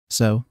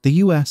So, the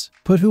US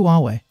put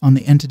Huawei on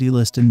the entity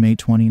list in May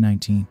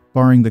 2019,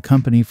 barring the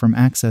company from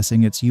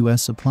accessing its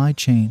US supply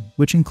chain,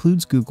 which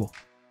includes Google.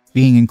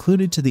 Being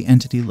included to the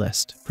entity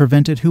list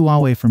prevented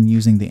Huawei from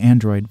using the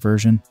Android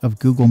version of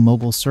Google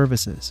mobile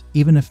services,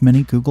 even if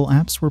many Google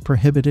apps were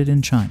prohibited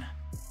in China.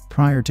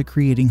 Prior to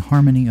creating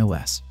Harmony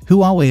OS,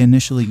 Huawei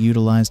initially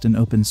utilized an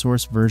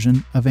open-source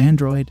version of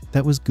Android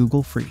that was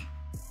Google-free.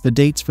 The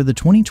dates for the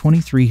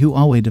 2023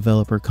 Huawei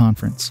Developer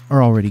Conference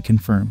are already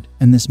confirmed,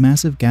 and this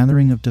massive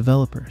gathering of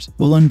developers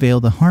will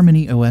unveil the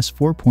Harmony OS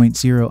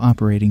 4.0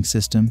 operating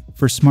system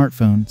for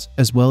smartphones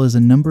as well as a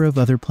number of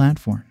other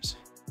platforms.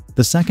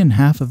 The second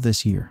half of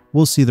this year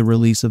will see the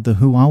release of the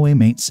Huawei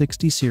Mate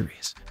 60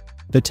 series.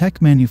 The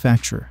tech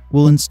manufacturer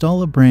will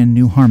install a brand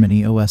new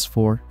Harmony OS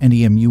 4 and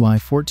EMUI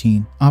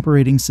 14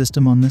 operating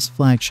system on this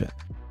flagship.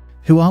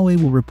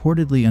 Huawei will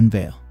reportedly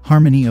unveil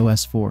Harmony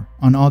OS 4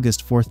 on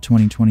August 4,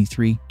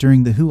 2023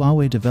 during the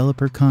Huawei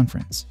Developer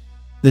Conference.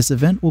 This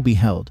event will be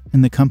held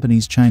in the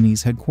company's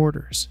Chinese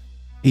headquarters.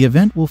 The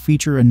event will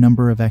feature a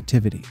number of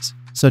activities,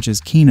 such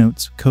as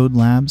keynotes, code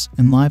labs,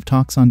 and live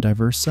talks on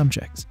diverse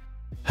subjects.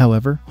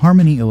 However,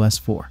 Harmony OS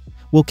 4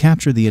 will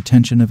capture the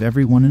attention of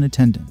everyone in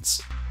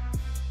attendance.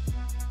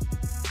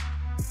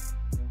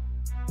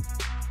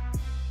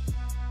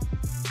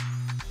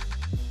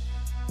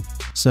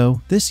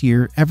 So, this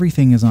year,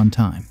 everything is on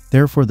time.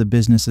 Therefore, the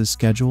business's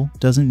schedule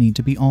doesn't need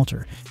to be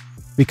altered,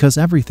 because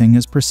everything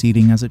is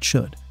proceeding as it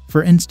should.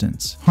 For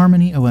instance,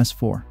 Harmony OS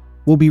 4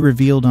 will be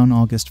revealed on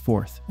August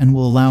 4th and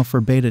will allow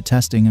for beta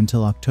testing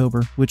until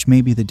October, which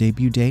may be the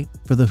debut date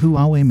for the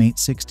Huawei Mate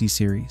 60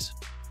 series,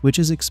 which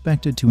is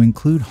expected to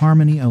include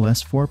Harmony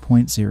OS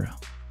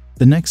 4.0.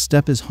 The next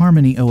step is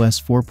Harmony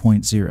OS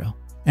 4.0,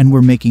 and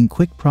we're making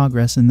quick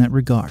progress in that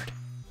regard.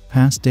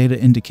 Past data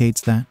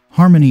indicates that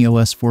Harmony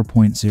OS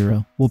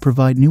 4.0 will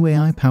provide new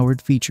AI-powered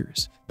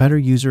features. Better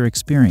user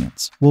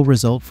experience will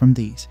result from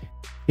these.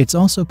 It's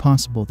also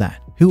possible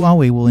that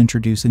Huawei will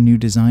introduce a new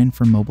design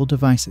for mobile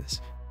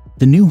devices.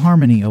 The new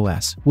Harmony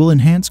OS will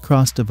enhance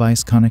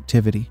cross-device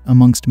connectivity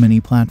amongst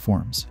many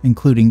platforms,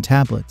 including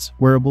tablets,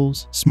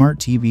 wearables, smart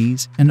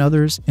TVs, and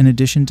others in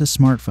addition to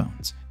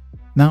smartphones.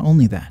 Not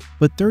only that,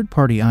 but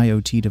third-party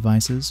IoT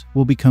devices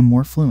will become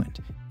more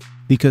fluent.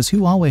 Because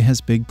Huawei has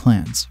big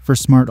plans for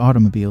smart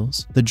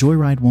automobiles, the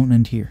joyride won't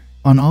end here.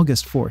 On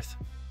August 4th,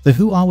 the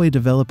Huawei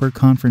Developer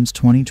Conference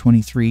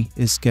 2023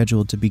 is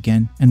scheduled to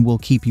begin, and we'll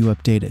keep you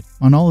updated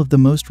on all of the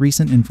most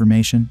recent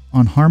information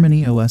on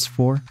Harmony OS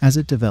 4 as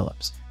it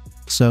develops.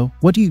 So,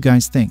 what do you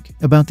guys think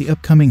about the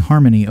upcoming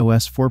Harmony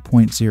OS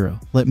 4.0?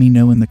 Let me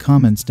know in the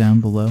comments down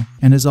below,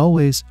 and as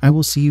always, I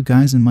will see you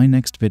guys in my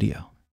next video.